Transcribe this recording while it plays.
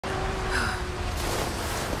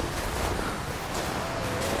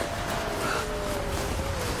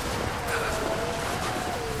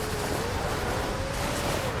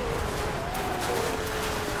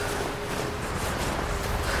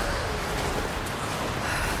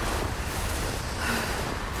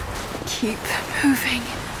Keep moving.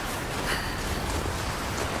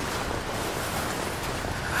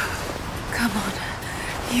 Come on.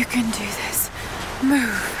 You can do this.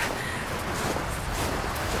 Move.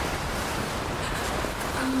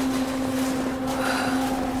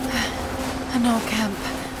 An old camp.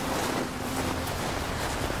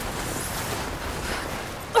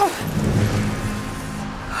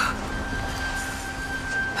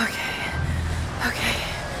 Okay.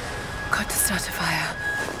 Got to start a fire.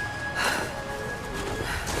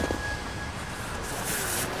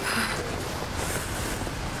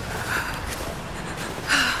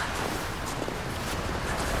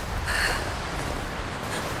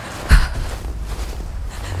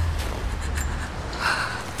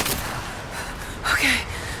 Okay,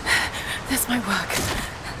 this might work.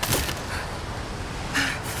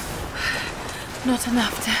 Not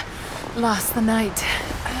enough to last the night.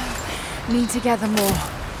 Need to gather more.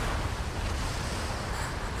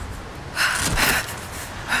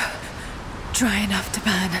 Dry enough to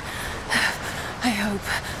burn. I hope.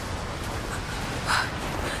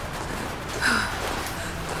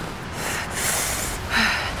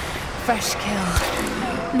 Fresh kill.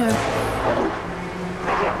 No.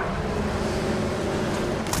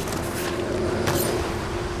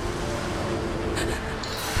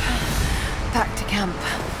 Back to camp.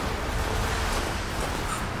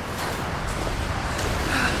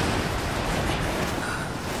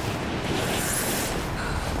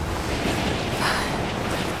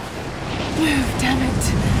 Move, damn it.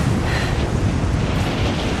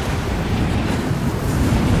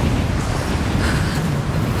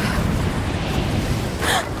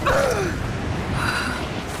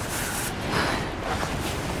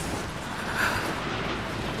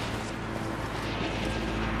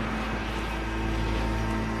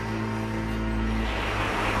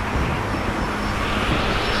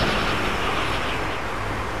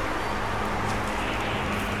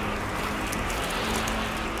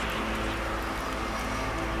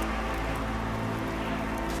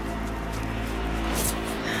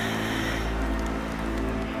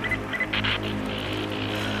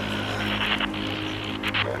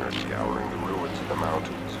 Scouring the ruins of the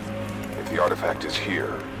mountains. If the artifact is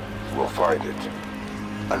here, we'll find it.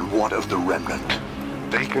 And what of the remnant?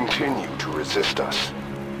 They continue to resist us,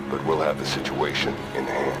 but we'll have the situation in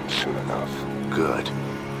hand soon enough. Good.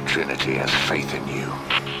 Trinity has faith in you.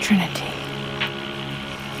 Trinity.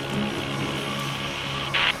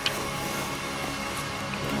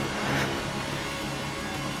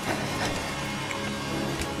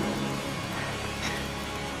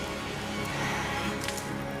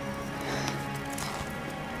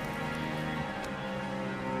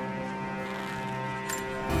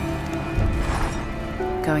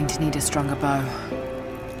 Going to need a stronger bow.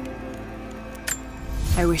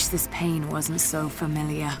 I wish this pain wasn't so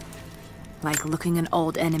familiar. Like looking an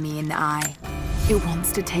old enemy in the eye. It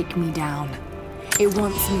wants to take me down. It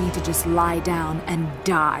wants me to just lie down and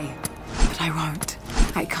die. But I won't.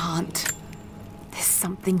 I can't. There's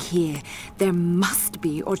something here. There must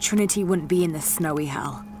be, or Trinity wouldn't be in this snowy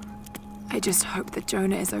hell. I just hope that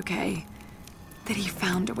Jonah is okay. That he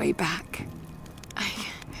found a way back.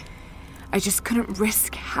 I just couldn't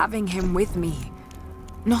risk having him with me.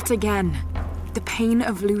 Not again. The pain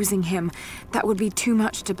of losing him, that would be too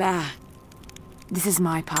much to bear. This is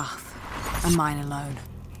my path, and mine alone.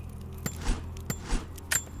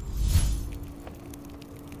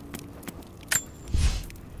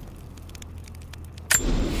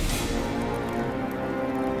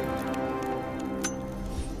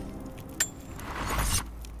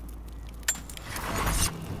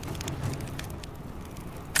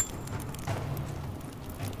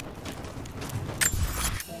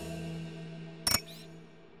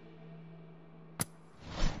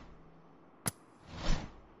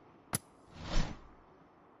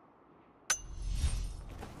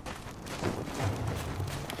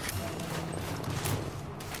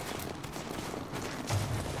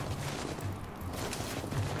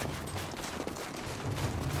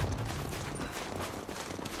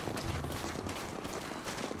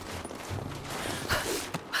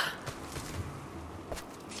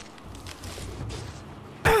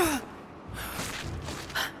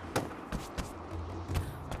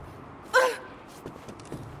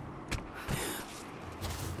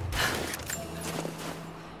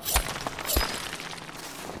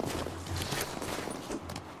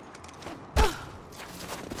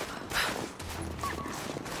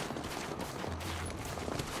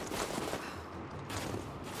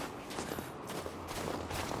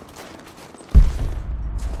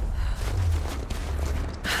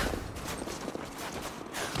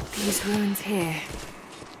 These ruins here,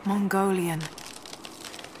 Mongolian.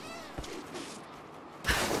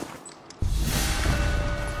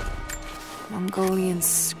 Mongolian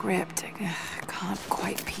script. I can't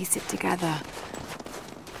quite piece it together.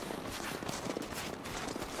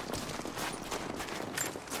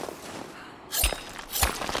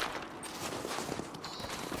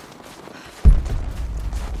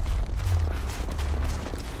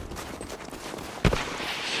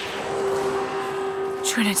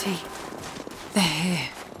 Trinity, they're here.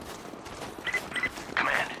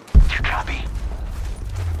 Command, do you copy?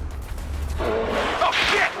 Oh,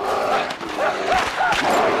 shit!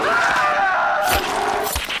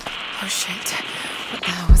 Oh shit, what the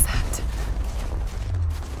hell was that?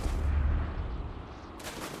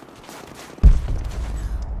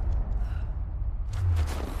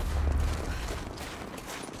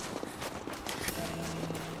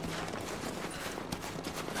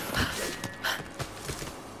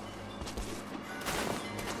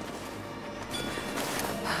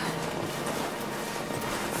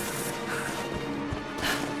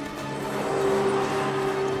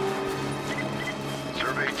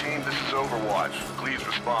 Please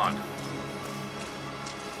respond.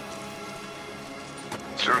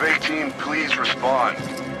 Survey team, please respond.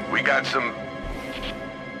 We got some...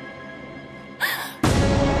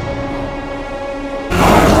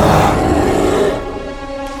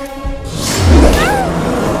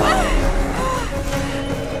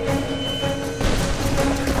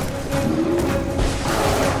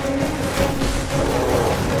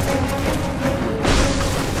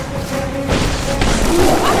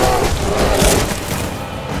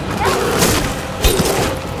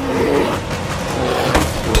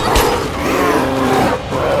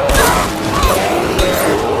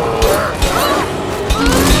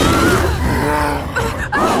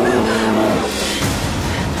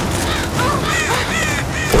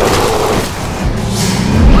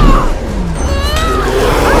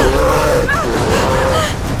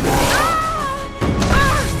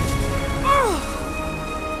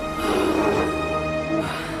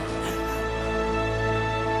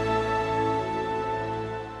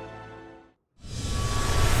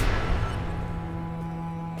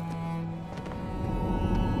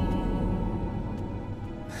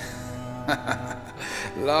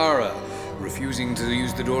 Lara, refusing to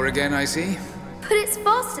use the door again, I see? But it's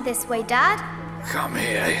faster this way, Dad. Come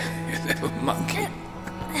here, you little monkey.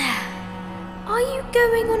 Are you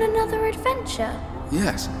going on another adventure?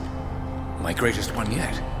 Yes, my greatest one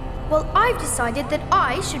yet. Well, I've decided that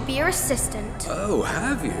I should be your assistant. Oh,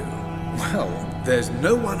 have you? Well, there's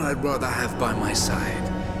no one I'd rather have by my side.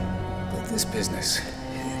 But this business,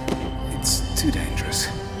 it's too dangerous.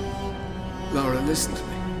 Lara, listen to me.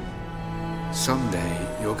 Someday,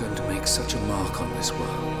 you're going to make such a mark on this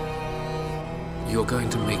world. You're going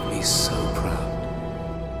to make me so proud.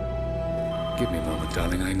 Give me a moment,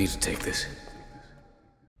 darling. I need to take this.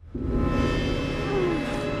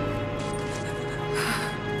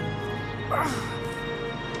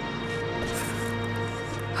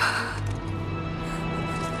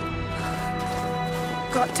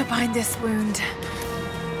 Got to bind this wound.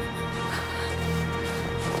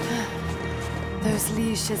 Those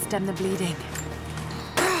leaves should stem the bleeding.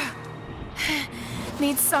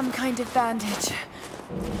 Need some kind of bandage.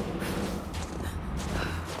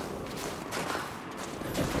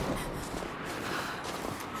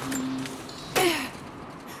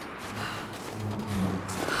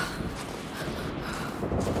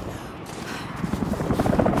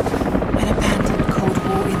 An abandoned Cold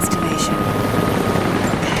War installation.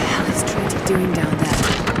 What the hell is Trinity doing down there?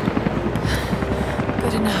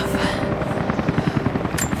 Good enough.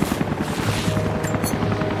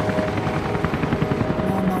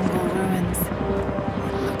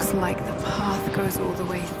 Like the path goes all the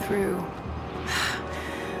way through.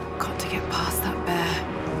 Got to get past that bear.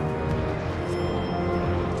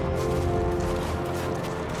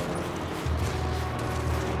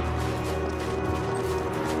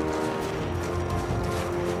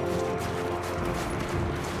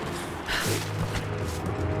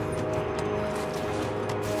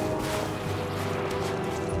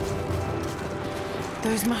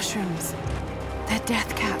 Those mushrooms, they're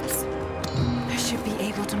death caps. I should be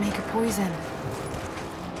able to make a poison.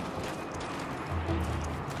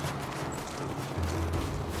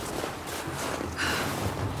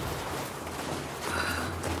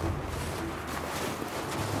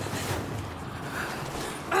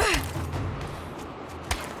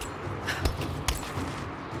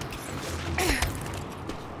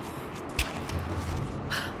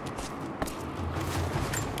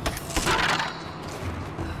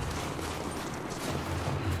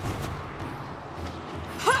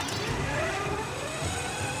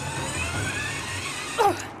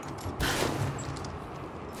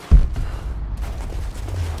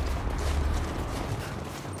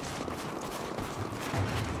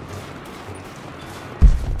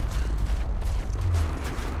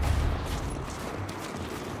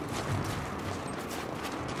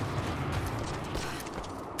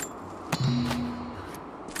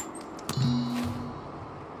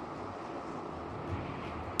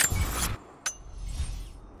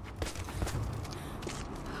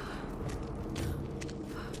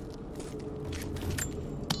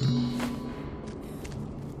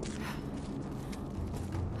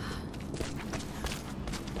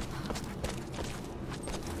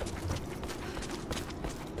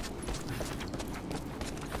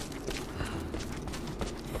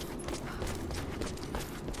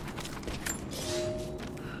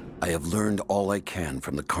 have learned all I can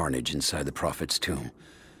from the carnage inside the Prophet's tomb.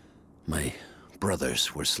 My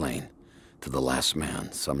brothers were slain, to the last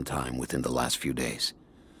man, sometime within the last few days.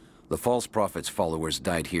 The false Prophet's followers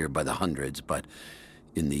died here by the hundreds, but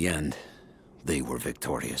in the end, they were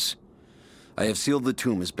victorious. I have sealed the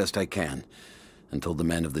tomb as best I can, and told the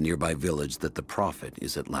men of the nearby village that the Prophet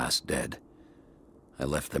is at last dead. I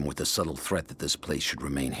left them with the subtle threat that this place should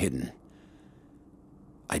remain hidden.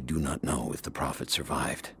 I do not know if the Prophet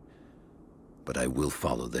survived, but I will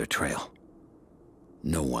follow their trail.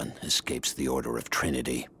 No one escapes the Order of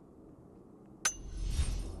Trinity.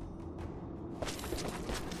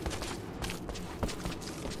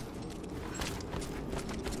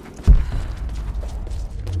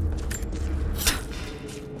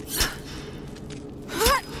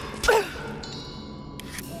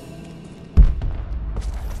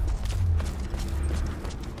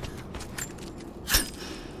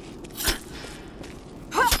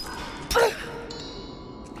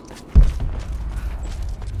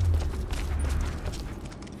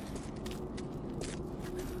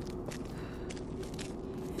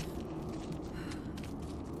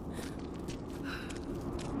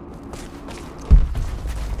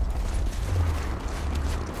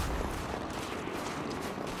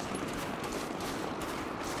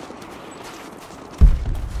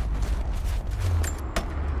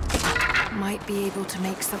 Might be able to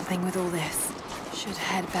make something with all this. Should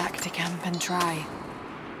head back to camp and try.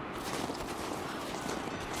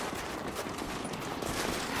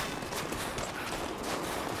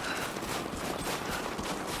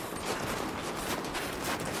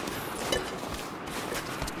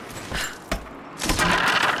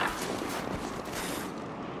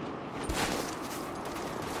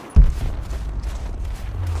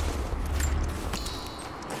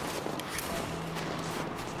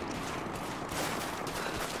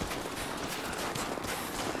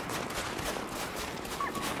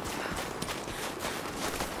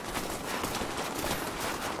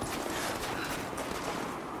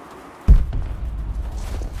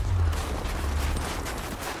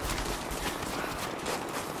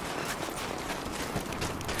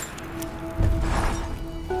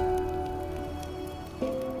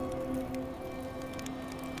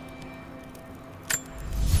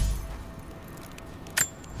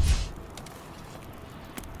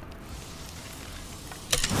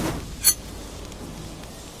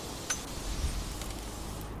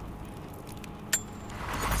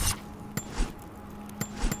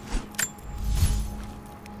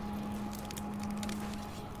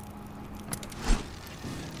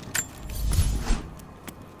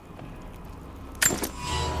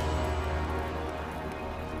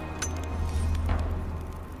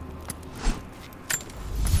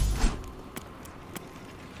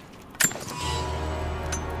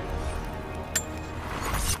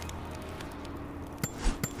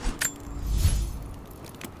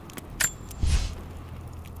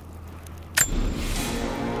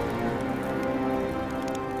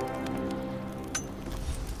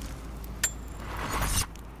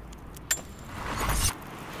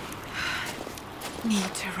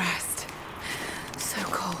 Need to rest. So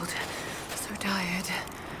cold, so tired.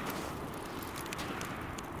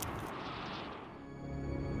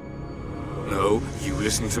 No, you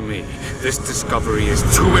listen to me. This discovery is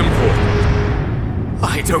too important.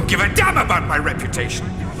 I don't give a damn about my reputation.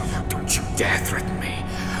 Don't you dare threaten me.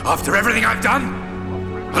 After everything I've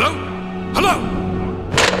done? Hello?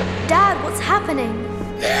 Hello? Dad, what's happening?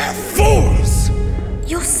 They're fools!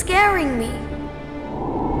 You're scaring me.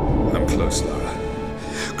 I'm close, Lara.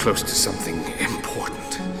 Close to something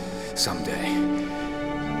important. Someday,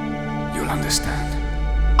 you'll understand.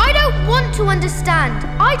 I don't want to understand.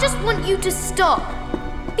 I just want you to stop.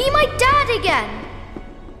 Be my dad again.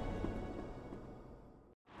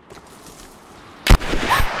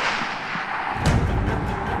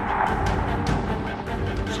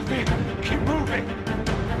 Keep moving.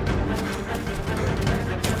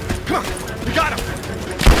 Come on, we got him.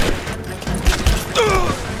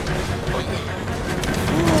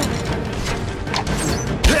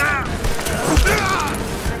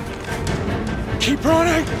 Keep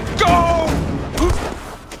running! Go!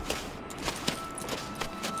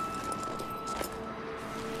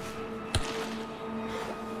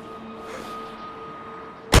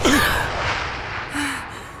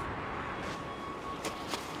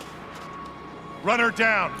 Run her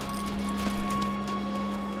down!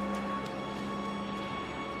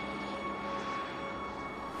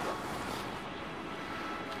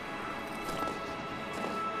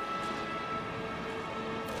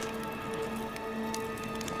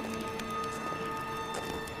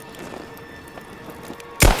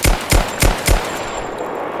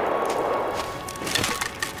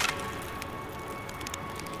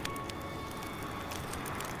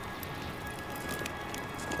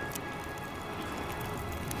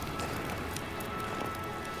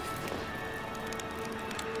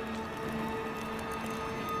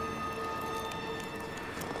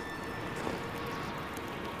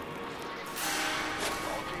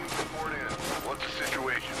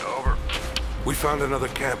 We found another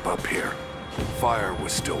camp up here. Fire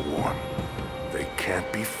was still warm. They can't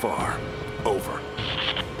be far. Over.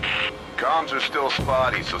 Comms are still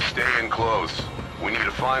spotty, so stay in close. We need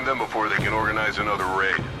to find them before they can organize another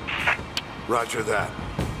raid. Roger that.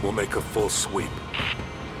 We'll make a full sweep.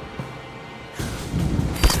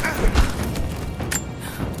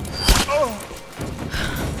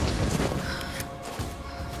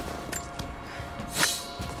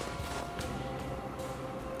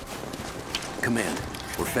 Command,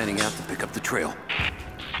 we're fanning out to pick up the trail.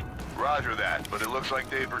 Roger that, but it looks like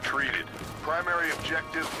they've retreated. Primary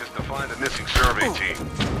objective is to find the missing survey team.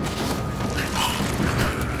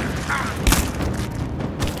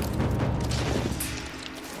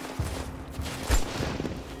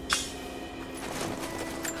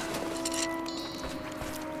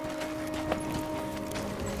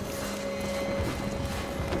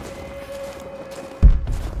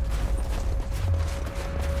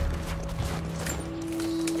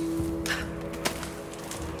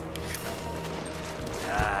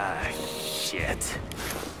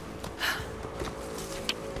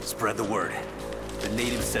 Spread the word. The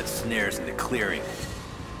natives set snares in the clearing.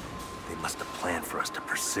 They must have planned for us to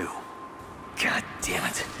pursue. God damn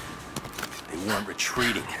it. They weren't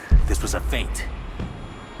retreating. This was a feint.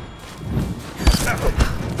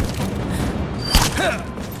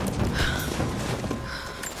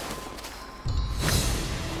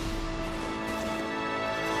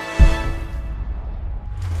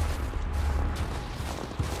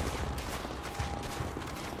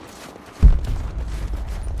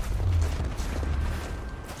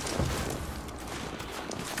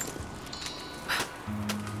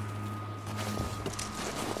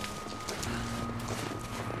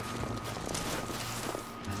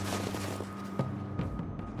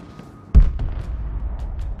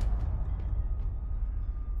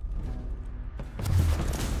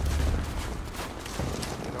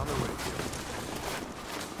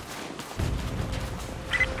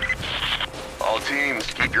 All teams,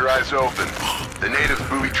 keep your eyes open. The natives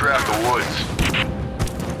booby-trapped the woods.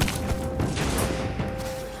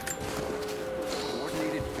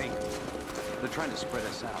 Coordinated feint. They're trying to spread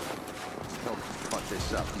us out. They'll fuck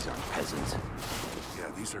this up. These aren't peasants. Yeah,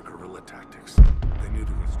 these are guerrilla tactics. They knew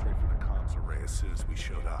to go straight for the comms array as soon as we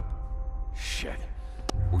showed up. Shit.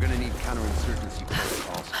 We're gonna need counterinsurgency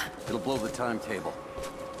protocols. It'll blow the timetable.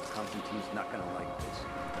 Constantine's not gonna like this.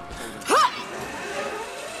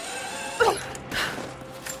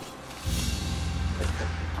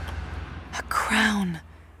 A crown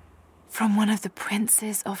from one of the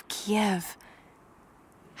princes of Kiev.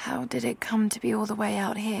 How did it come to be all the way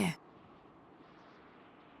out here?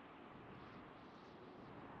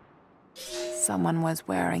 Someone was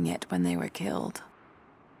wearing it when they were killed.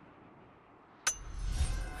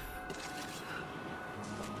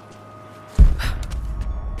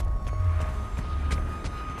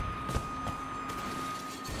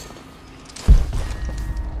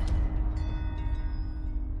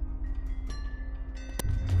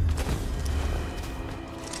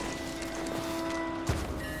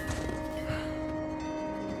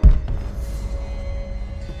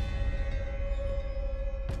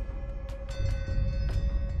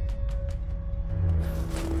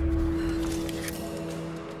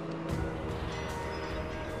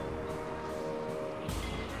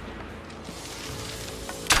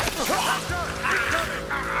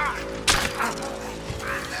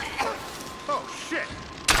 Oh, shit!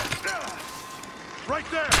 Right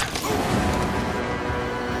there!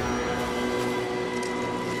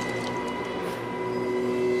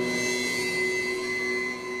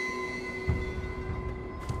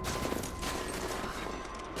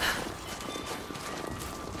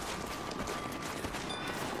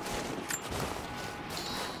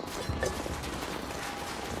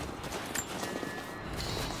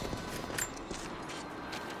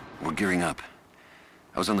 We're gearing up.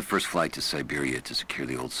 I was on the first flight to Siberia to secure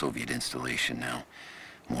the old Soviet installation now.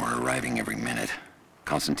 More are arriving every minute.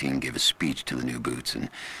 Constantine gave a speech to the new boots, and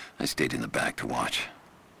I stayed in the back to watch.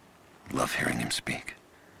 Love hearing him speak.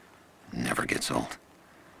 Never gets old.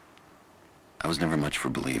 I was never much for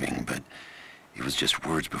believing, but it was just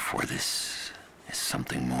words before. This is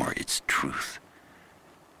something more. It's truth.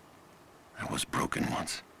 I was broken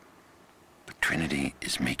once. But Trinity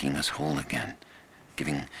is making us whole again.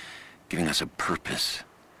 Giving us a purpose.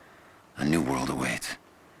 A new world awaits.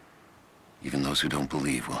 Even those who don't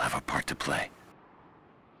believe will have a part to play.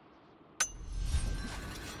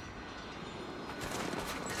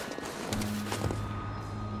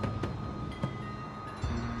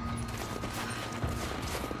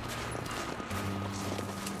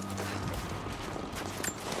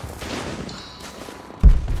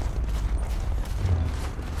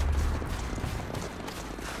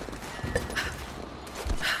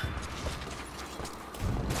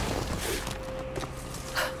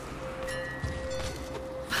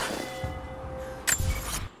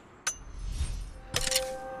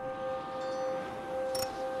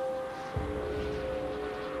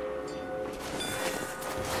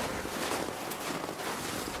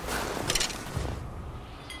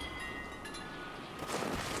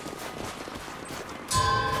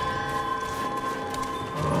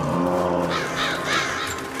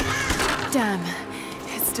 Damn,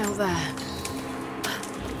 it's still there.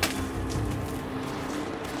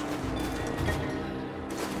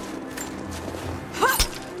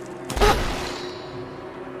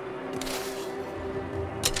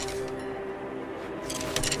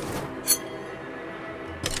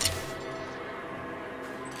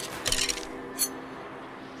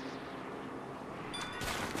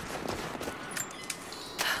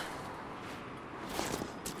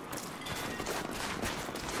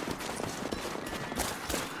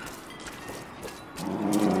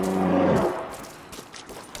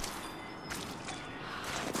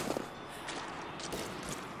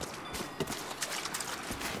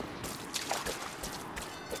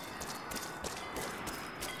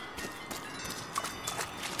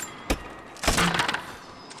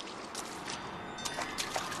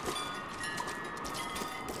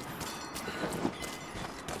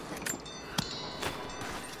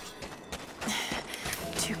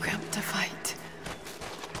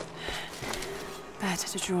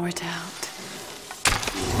 To draw it out.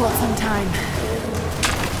 What's on time?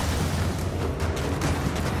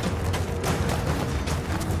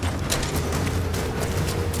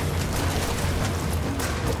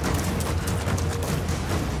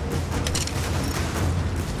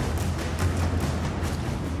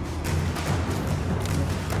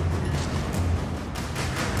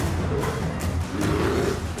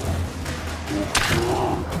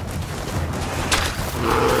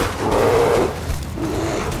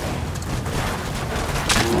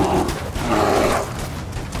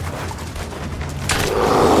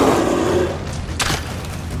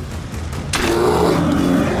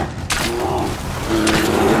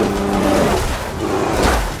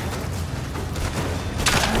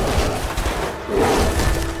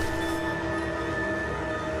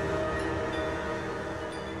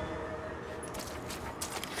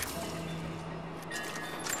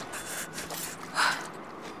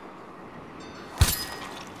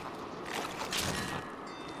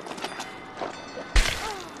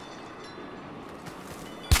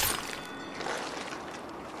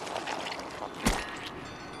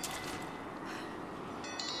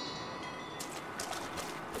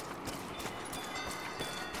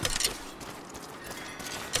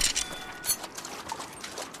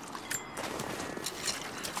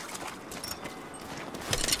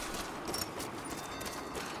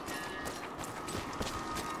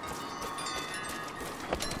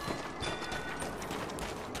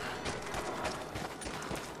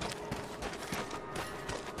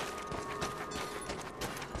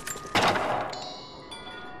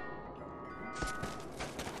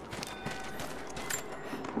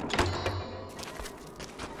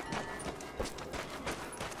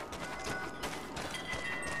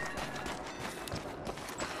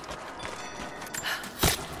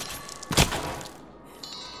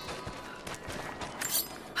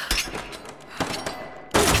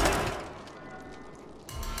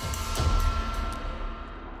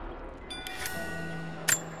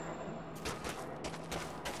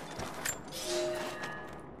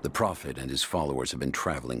 The Prophet and his followers have been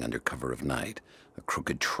traveling under cover of night, a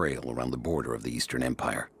crooked trail around the border of the Eastern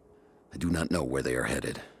Empire. I do not know where they are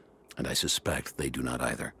headed, and I suspect they do not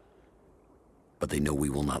either. But they know we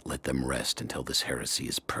will not let them rest until this heresy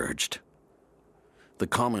is purged. The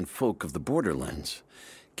common folk of the borderlands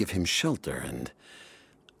give him shelter, and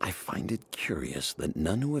I find it curious that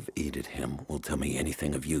none who have aided him will tell me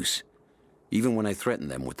anything of use. Even when I threaten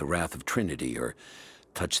them with the wrath of Trinity or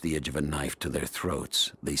touch the edge of a knife to their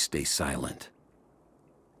throats, they stay silent.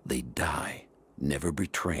 They die, never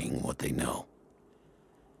betraying what they know.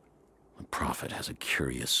 The Prophet has a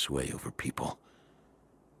curious sway over people.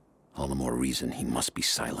 All the more reason he must be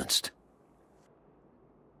silenced.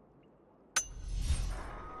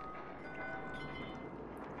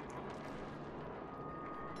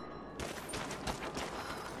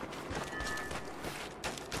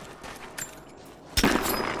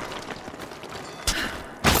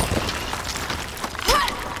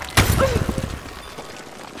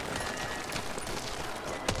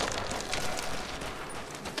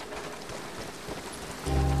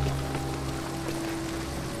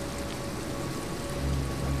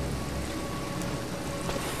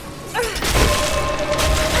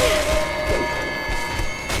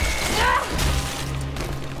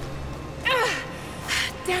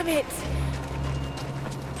 Damn it!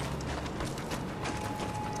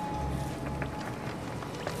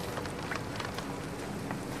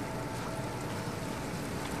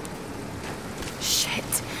 Shit.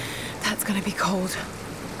 That's gonna be cold.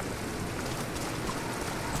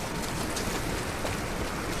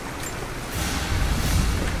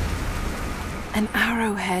 An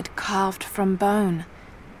arrowhead carved from bone.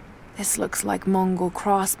 This looks like Mongol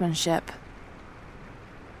craftsmanship.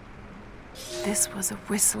 This was a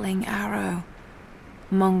whistling arrow.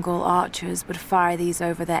 Mongol archers would fire these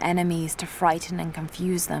over their enemies to frighten and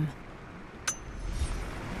confuse them.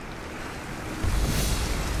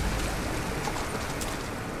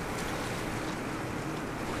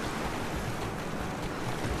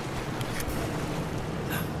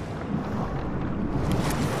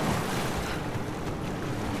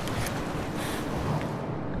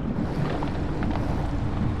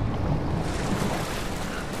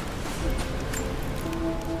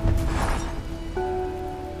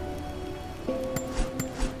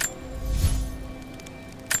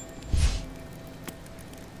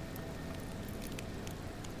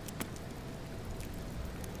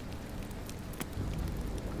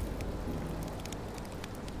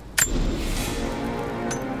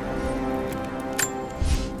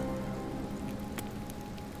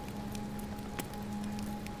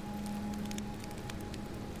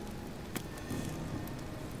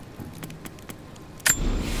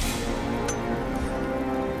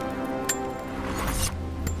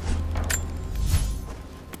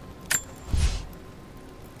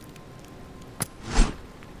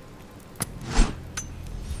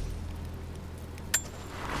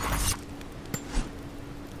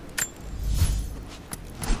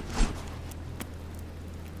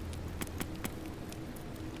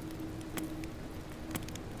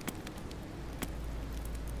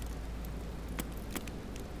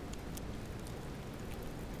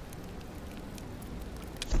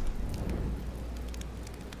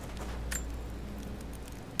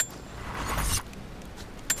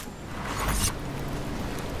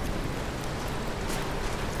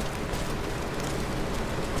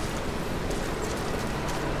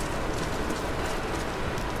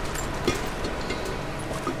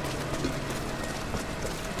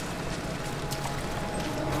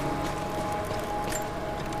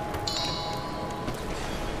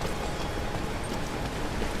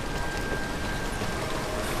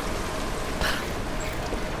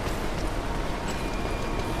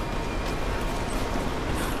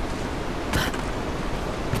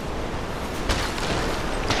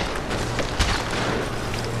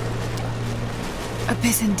 A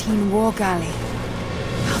Byzantine war galley.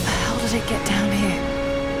 How the hell did it get down here?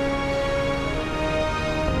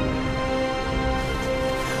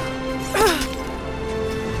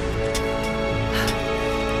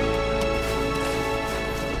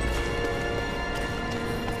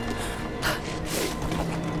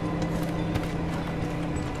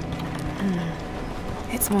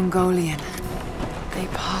 It's Mongolian. They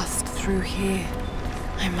passed through here.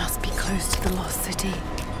 I must be close to the lost city.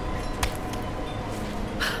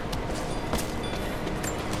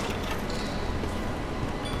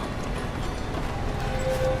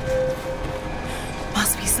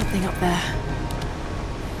 Must be something up there.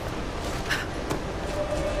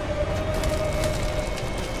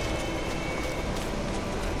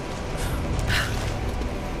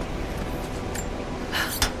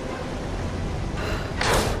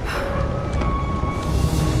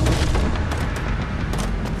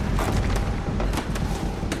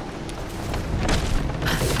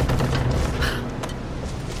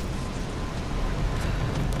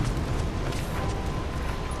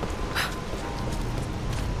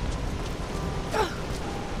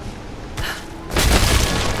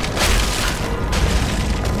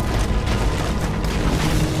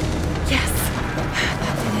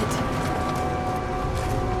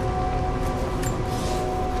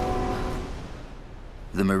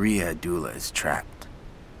 The Maria Adula is trapped.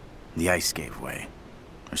 The ice gave way.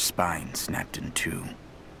 Her spine snapped in two.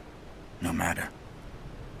 No matter.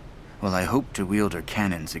 While I hope to wield her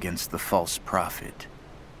cannons against the false prophet,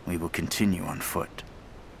 we will continue on foot.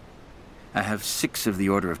 I have 6 of the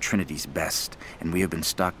Order of Trinity's best, and we have been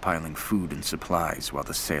stockpiling food and supplies while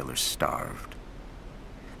the sailors starved.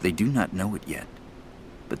 They do not know it yet,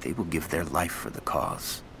 but they will give their life for the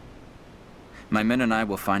cause. My men and I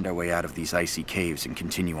will find our way out of these icy caves and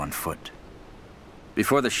continue on foot.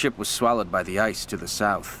 Before the ship was swallowed by the ice to the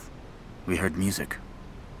south, we heard music.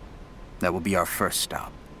 That will be our first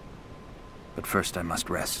stop. But first I must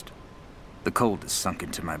rest. The cold has sunk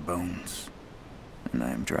into my bones, and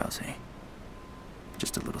I am drowsy.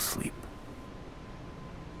 Just a little sleep.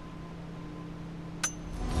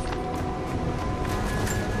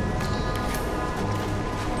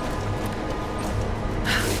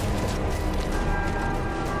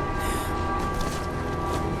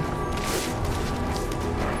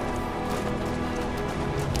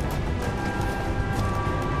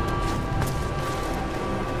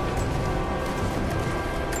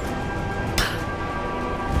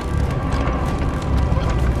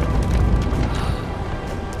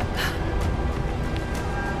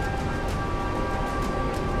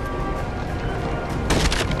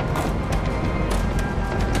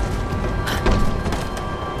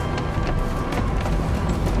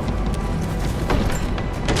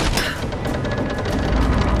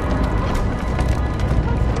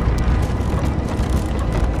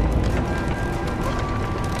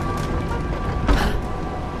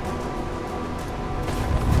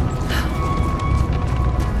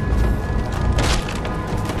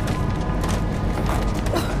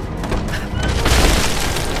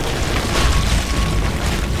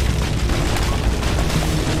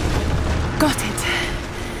 Got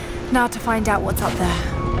it. Now to find out what's up there.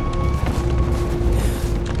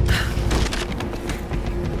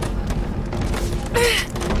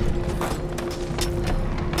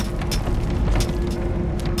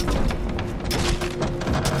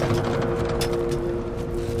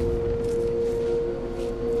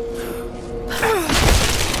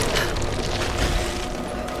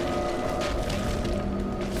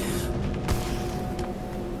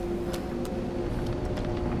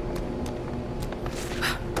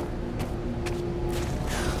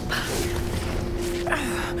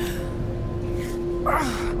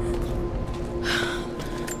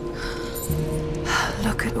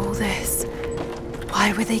 Look at all this.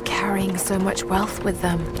 Why were they carrying so much wealth with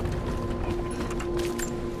them?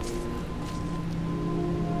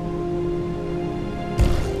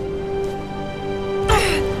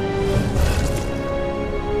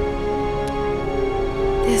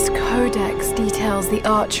 This codex details the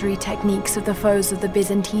archery techniques of the foes of the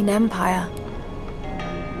Byzantine Empire.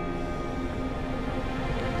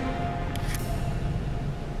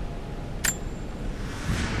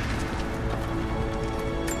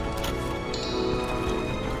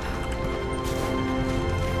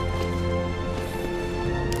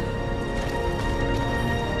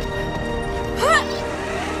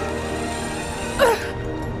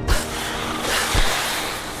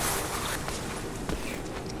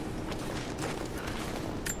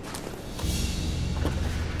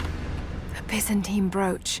 Byzantine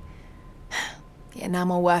brooch. The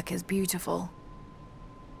enamel work is beautiful.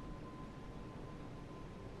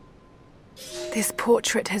 This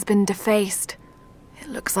portrait has been defaced. It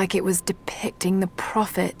looks like it was depicting the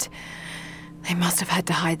Prophet. They must have had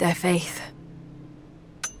to hide their faith.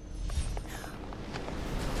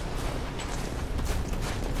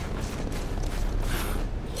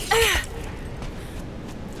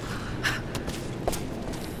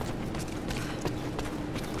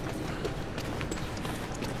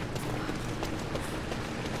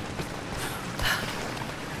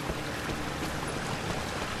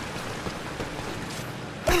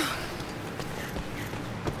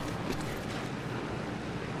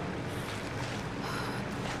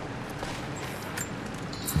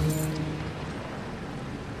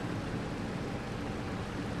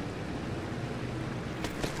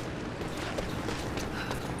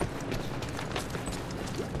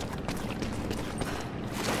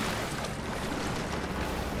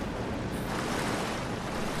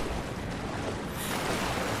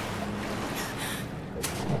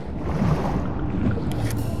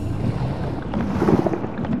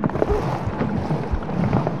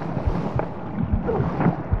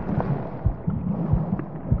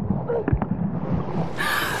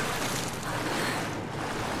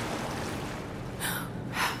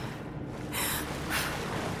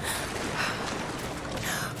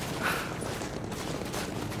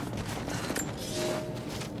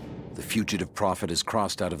 The fugitive prophet has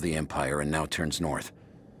crossed out of the Empire and now turns north.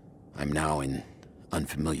 I'm now in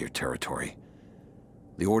unfamiliar territory.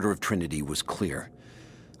 The Order of Trinity was clear.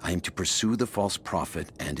 I am to pursue the false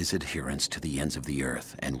prophet and his adherents to the ends of the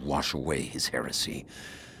earth and wash away his heresy.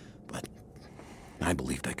 But I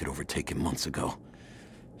believed I could overtake him months ago.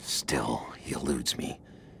 Still, he eludes me.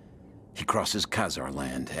 He crosses Khazar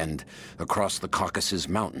land and across the Caucasus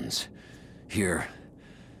Mountains. Here,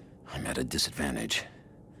 I'm at a disadvantage.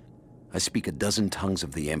 I speak a dozen tongues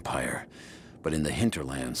of the Empire, but in the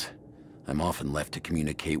hinterlands, I'm often left to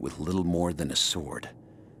communicate with little more than a sword.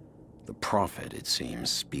 The Prophet, it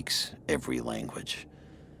seems, speaks every language,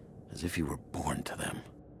 as if he were born to them.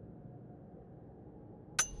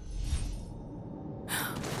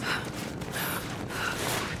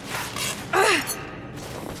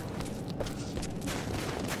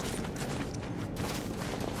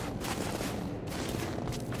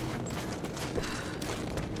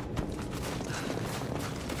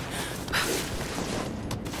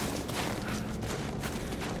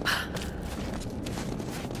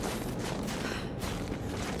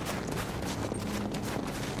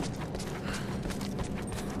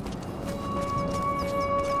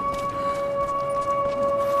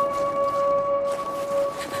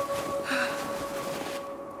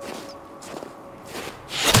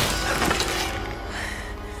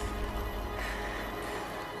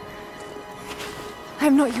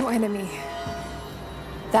 I'm not your enemy.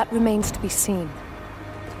 That remains to be seen.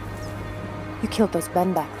 You killed those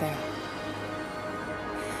men back there.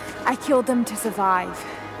 I killed them to survive.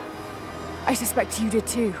 I suspect you did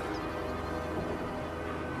too.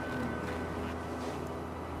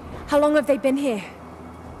 How long have they been here?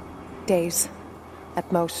 Days,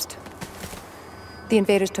 at most. The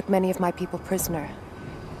invaders took many of my people prisoner.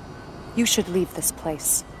 You should leave this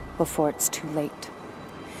place. before it's too late.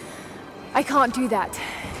 I can't do that.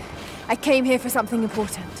 I came here for something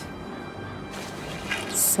important.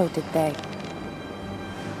 So did they.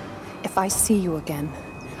 If I see you again,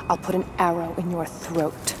 I'll put an arrow in your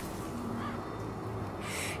throat.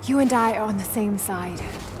 You and I are on the same side.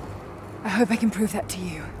 I hope I can prove that to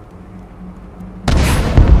you.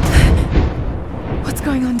 What's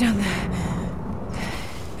going on down there?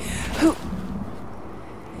 Who?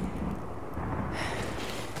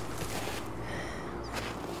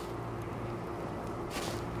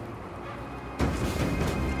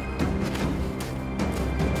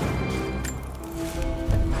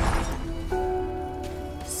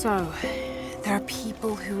 So, there are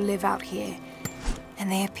people who live out here,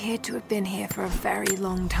 and they appear to have been here for a very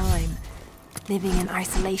long time, living in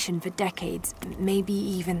isolation for decades, maybe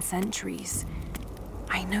even centuries.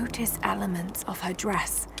 I notice elements of her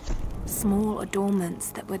dress, small adornments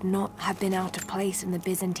that would not have been out of place in the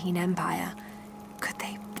Byzantine Empire. Could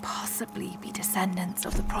they possibly be descendants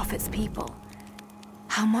of the Prophet's people?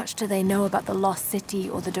 How much do they know about the lost city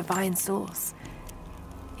or the divine source?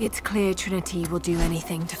 It's clear Trinity will do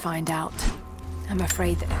anything to find out. I'm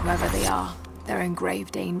afraid that whoever they are, they're in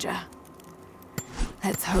grave danger.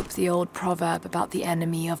 Let's hope the old proverb about the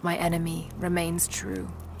enemy of my enemy remains true.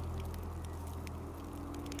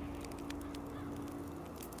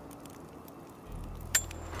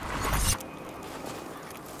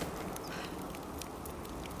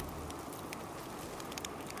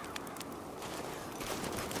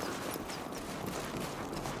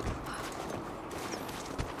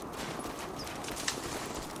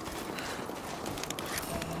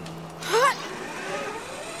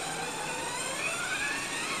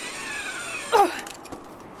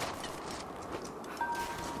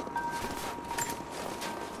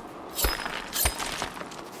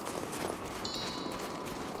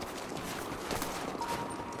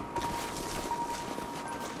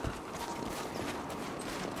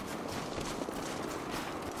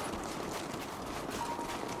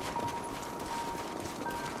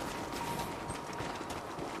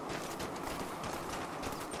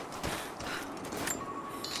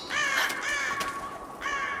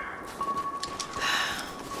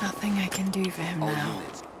 Nothing I can do for him now.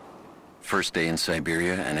 First day in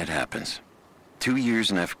Siberia, and it happens. 2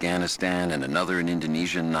 years in Afghanistan and another in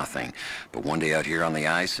Indonesia, nothing. But one day out here on the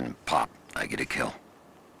ice, and pop, I get a kill.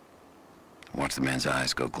 Watch the man's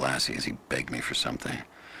eyes go glassy as he begged me for something.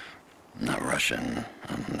 Not Russian,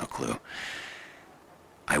 no clue.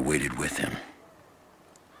 I waited with him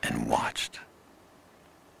and watched.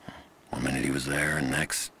 1 minute he was there, and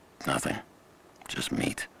next, nothing. Just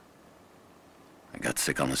meat. I got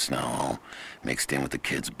sick on the snow, all mixed in with the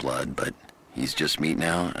kid's blood, but he's just meat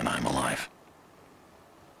now, and I'm alive.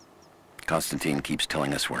 Constantine keeps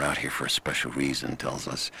telling us we're out here for a special reason, tells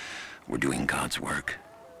us we're doing God's work.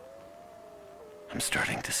 I'm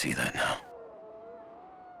starting to see that now.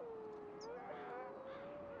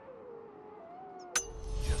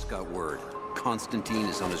 Just got word. Constantine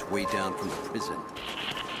is on his way down from the prison.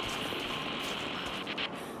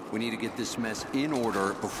 We need to get this mess in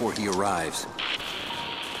order before he arrives.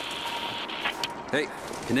 Hey,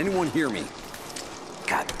 can anyone hear me?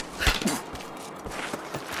 God.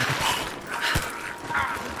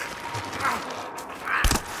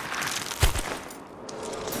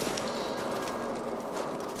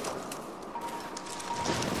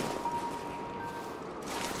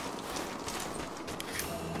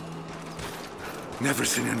 Never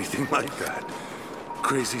seen anything like that.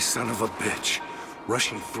 Crazy son of a bitch.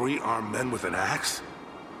 Rushing 3 armed men with an axe?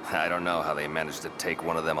 I don't know how they managed to take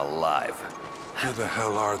one of them alive. Who the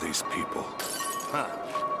hell are these people? Huh.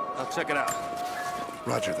 I'll check it out.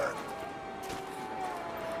 Roger that.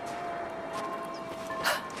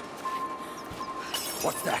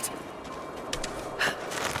 What's that?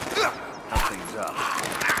 Nothing's up.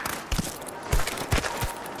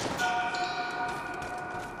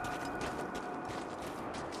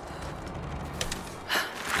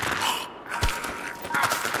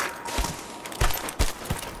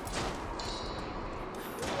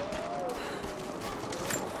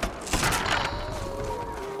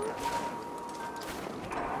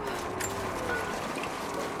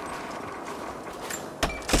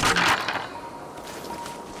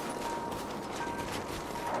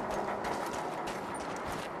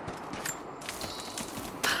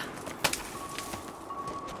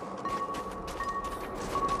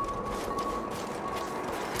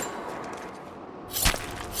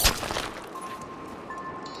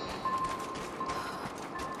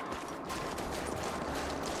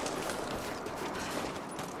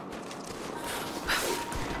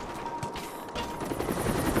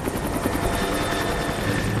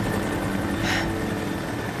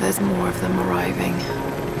 there's more of them arriving. Don't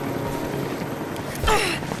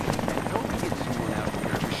get someone out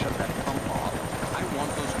here to shut that pump off. I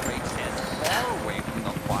want those crates as far away from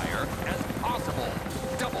the fire as possible.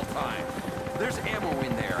 Double time. There's ammo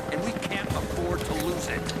in there, and we can't afford to lose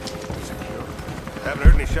it. Secure. Haven't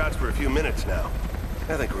heard any shots for a few minutes now.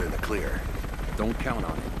 I think we're in the clear. Don't count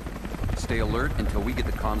on it. Stay alert until we get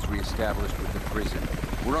the comms re-established with the prison.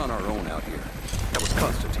 We're on our own out here. That was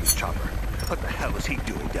Constantine's chopper. What the hell is he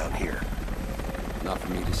doing down here? Not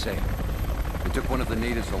for me to say. We took one of the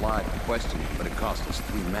natives alive to question him, but it cost us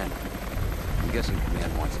 3 men. I'm guessing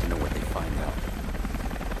Command wants to know what they find out.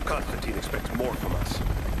 Constantine expects more from us.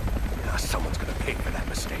 Yeah, someone's gonna pay for that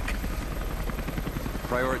mistake.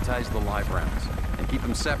 Prioritize the live rounds, and keep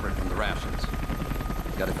them separate from the rations.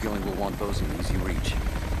 Got a feeling we'll want those in easy reach.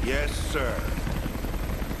 Yes, sir.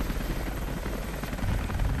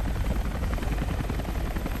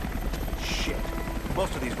 Shit.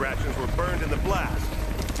 Most of these rations were burned in the blast.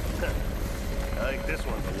 I think this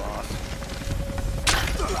one's a loss.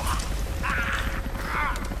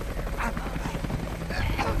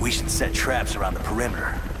 We should set traps around the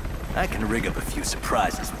perimeter. I can rig up a few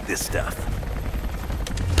surprises with this stuff.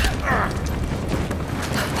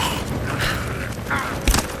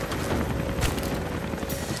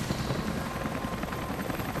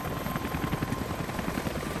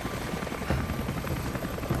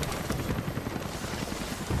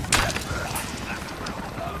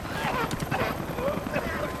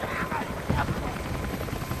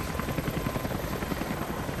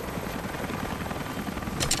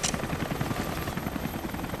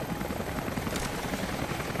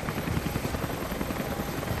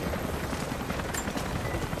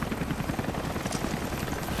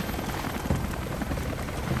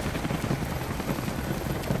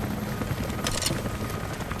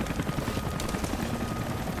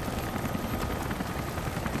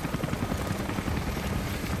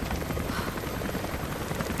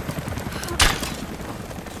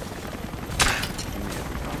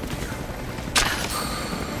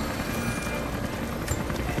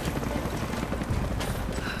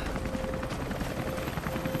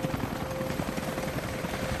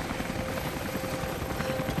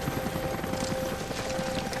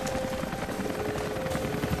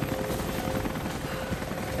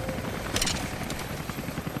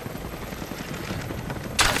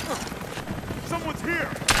 Someone's here!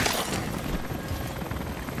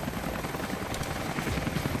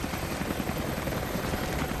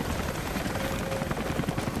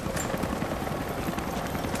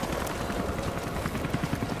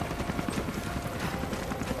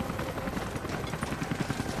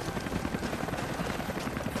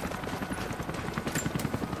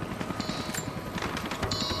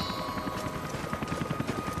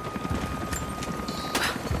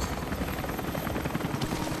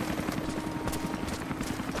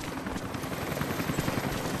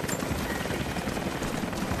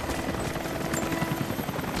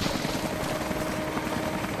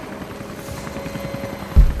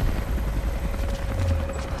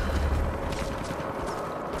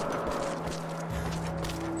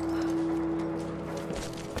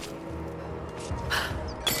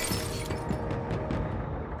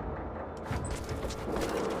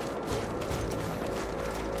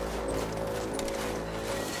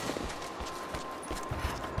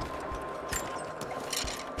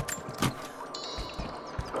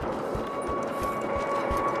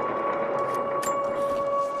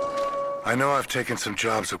 I know I've taken some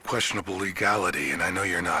jobs of questionable legality, and I know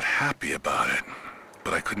you're not happy about it.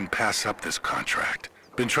 But I couldn't pass up this contract.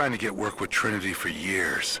 Been trying to get work with Trinity for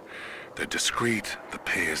years. They're discreet, the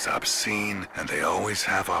pay is obscene, and they always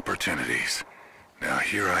have opportunities. Now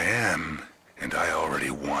here I am, and I already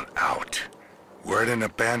want out. We're at an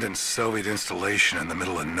abandoned Soviet installation in the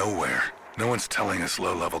middle of nowhere. No one's telling us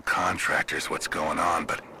low-level contractors what's going on,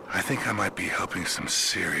 but I think I might be helping some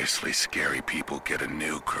seriously scary people get a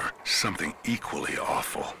nuke or something equally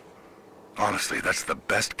awful. Honestly, that's the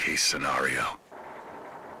best-case scenario.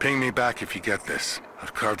 Ping me back if you get this.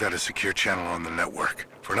 I've carved out a secure channel on the network.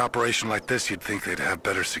 For an operation like this, you'd think they'd have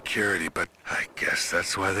better security, but I guess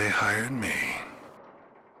that's why they hired me.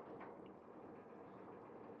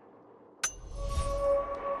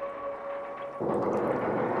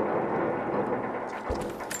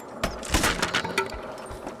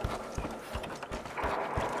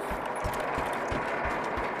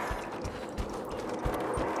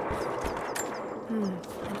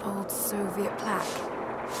 An old Soviet plaque.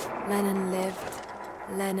 Lenin lived.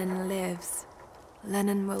 Lenin lives.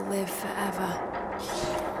 Lenin will live forever.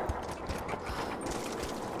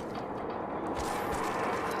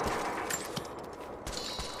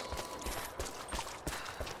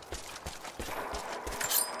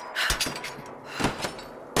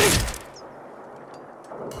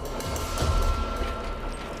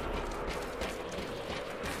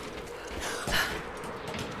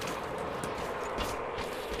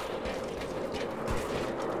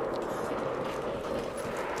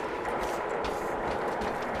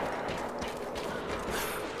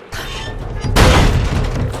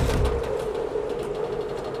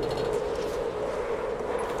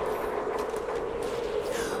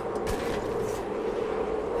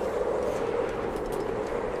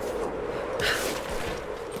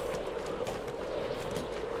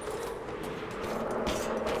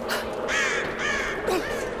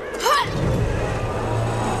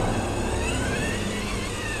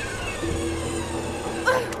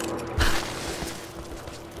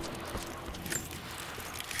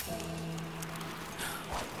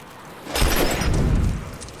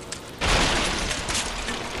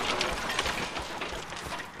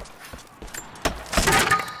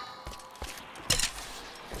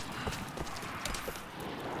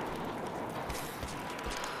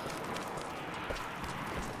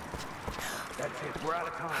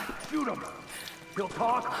 Shoot him! He'll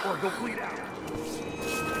talk or he'll bleed out.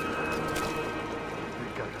 We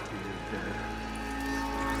got to see him dead.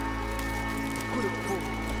 Put him full.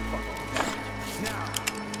 Fuck off. Now!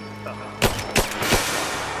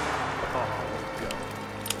 Oh, let's go.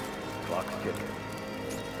 Clock's ticking.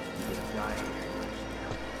 You're gonna die here.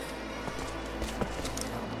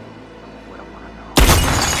 What I wanna know.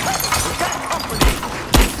 We got company!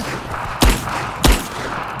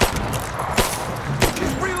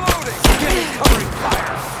 He's reloading! Get him covering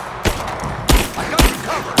fire! I got you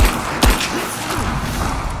covered!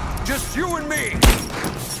 Just you and me!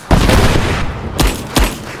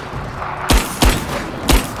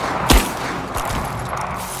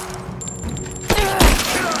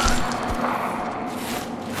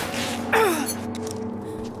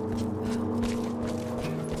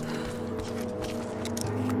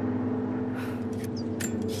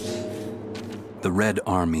 The Red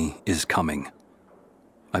Army is coming.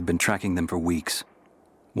 I've been tracking them for weeks,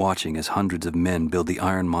 watching as hundreds of men build the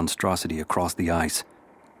iron monstrosity across the ice.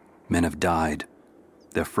 Men have died,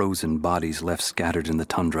 their frozen bodies left scattered in the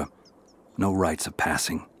tundra. No rites of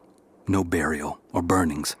passing, no burial or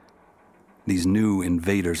burnings. These new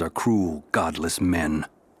invaders are cruel, godless men.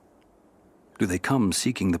 Do they come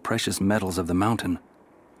seeking the precious metals of the mountain?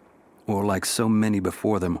 Or like so many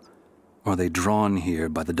before them, are they drawn here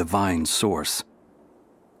by the divine source?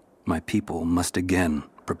 My people must again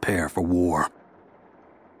prepare for war.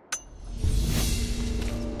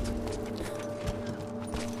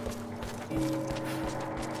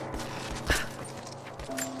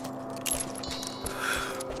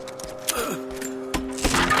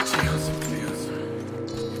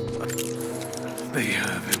 They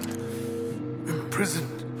have him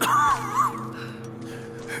imprisoned.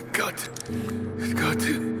 Got to.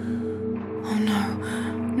 Oh no.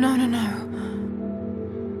 No, no, no.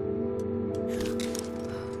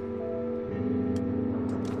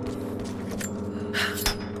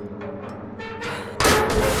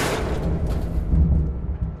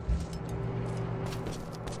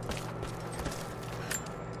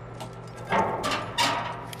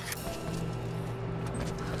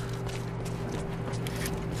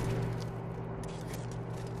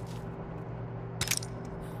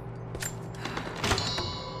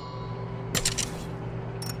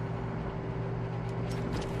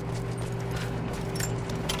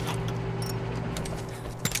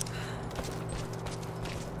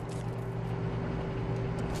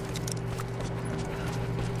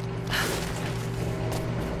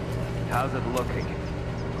 How's it looking?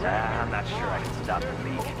 I'm not sure I can stop the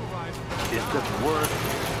leak. If this doesn't work,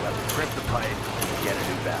 we'll have to crimp the pipe and get a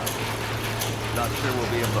new valve. Not sure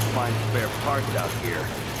we'll be able to find spare parts out here.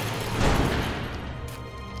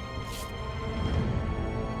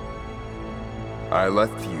 I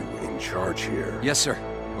left you in charge here. Yes, sir.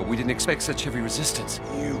 But we didn't expect such heavy resistance.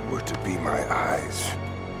 You were to be my eyes.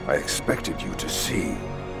 I expected you to see.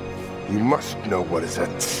 You must know what is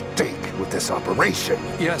at stake with this operation.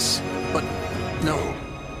 Yes, but no.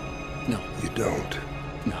 No. You don't?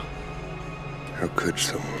 No. How could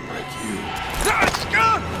someone like you?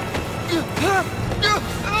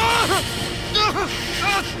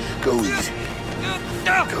 Go easy.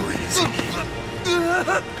 Go easy.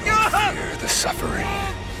 Don't fear the suffering.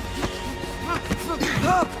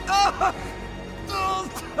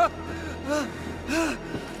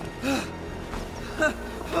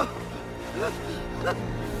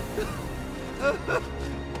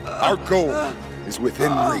 Our goal is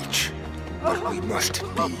within reach, but we must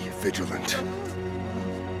be vigilant.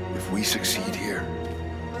 If we succeed here,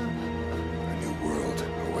 a new world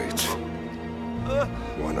awaits.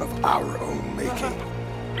 One of our own making.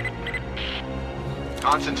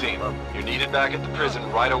 Constantine, you're needed back at the prison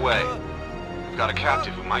right away. We've got a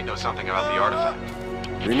captive who might know something about the artifact.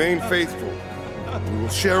 Remain faithful. We will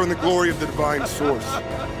share in the glory of the divine source.